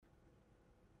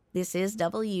This is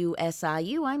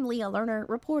WSIU. I'm Leah Lerner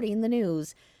reporting the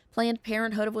news. Planned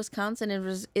Parenthood of Wisconsin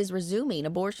is resuming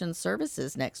abortion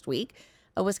services next week.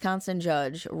 A Wisconsin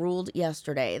judge ruled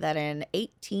yesterday that an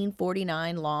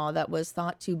 1849 law that was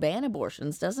thought to ban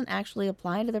abortions doesn't actually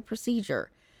apply to the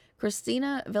procedure.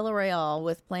 Christina Villarreal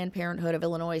with Planned Parenthood of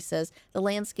Illinois says the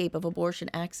landscape of abortion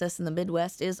access in the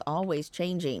Midwest is always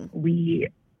changing. We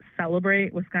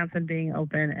celebrate Wisconsin being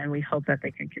open, and we hope that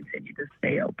they can continue to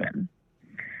stay open.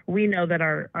 We know that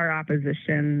our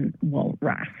opposition won't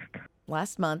rest.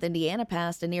 Last month, Indiana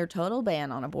passed a near-total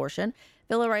ban on abortion.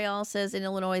 Villarreal says in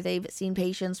Illinois they've seen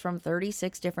patients from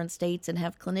 36 different states and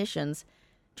have clinicians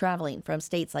traveling from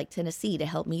states like Tennessee to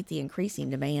help meet the increasing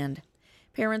demand.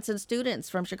 Parents and students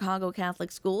from Chicago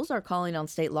Catholic schools are calling on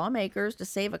state lawmakers to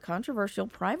save a controversial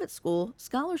private school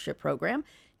scholarship program.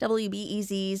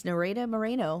 WBEZ's Nareda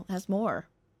Moreno has more.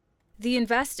 The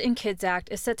Invest in Kids Act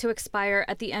is set to expire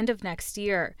at the end of next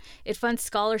year. It funds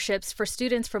scholarships for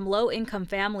students from low-income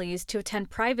families to attend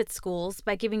private schools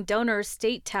by giving donors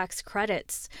state tax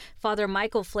credits. Father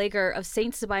Michael Flager of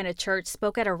St. Sabina Church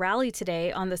spoke at a rally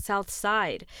today on the South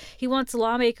Side. He wants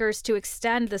lawmakers to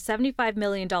extend the $75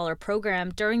 million program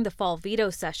during the fall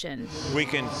veto session. We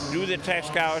can do the tax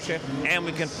scholarship and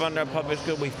we can fund our public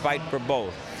school. We fight for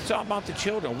both. It's all about the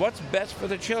children. What's best for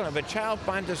the children? If a child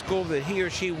finds a school that he or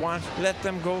she wants, let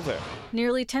them go there.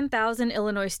 Nearly 10,000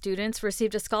 Illinois students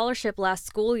received a scholarship last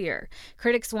school year.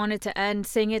 Critics wanted to end,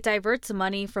 saying it diverts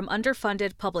money from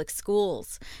underfunded public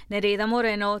schools. Nereida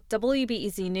Moreno,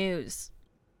 WBEZ News.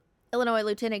 Illinois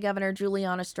Lieutenant Governor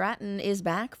Juliana Stratton is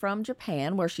back from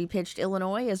Japan, where she pitched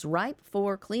Illinois as ripe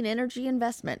for clean energy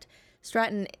investment.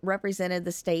 Stratton represented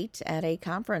the state at a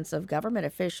conference of government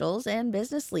officials and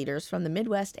business leaders from the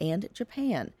Midwest and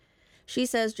Japan. She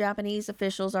says Japanese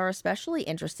officials are especially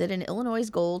interested in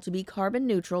Illinois' goal to be carbon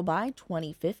neutral by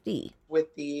 2050.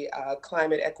 With the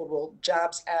Climate Equitable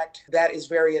Jobs Act, that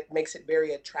makes it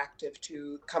very attractive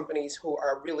to companies who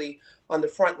are really on the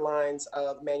front lines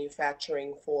of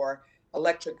manufacturing for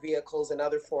electric vehicles and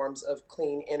other forms of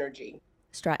clean energy.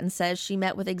 Stratton says she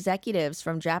met with executives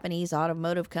from Japanese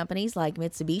automotive companies like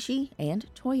Mitsubishi and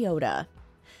Toyota.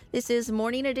 This is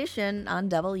Morning Edition on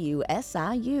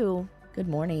WSIU. Good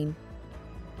morning.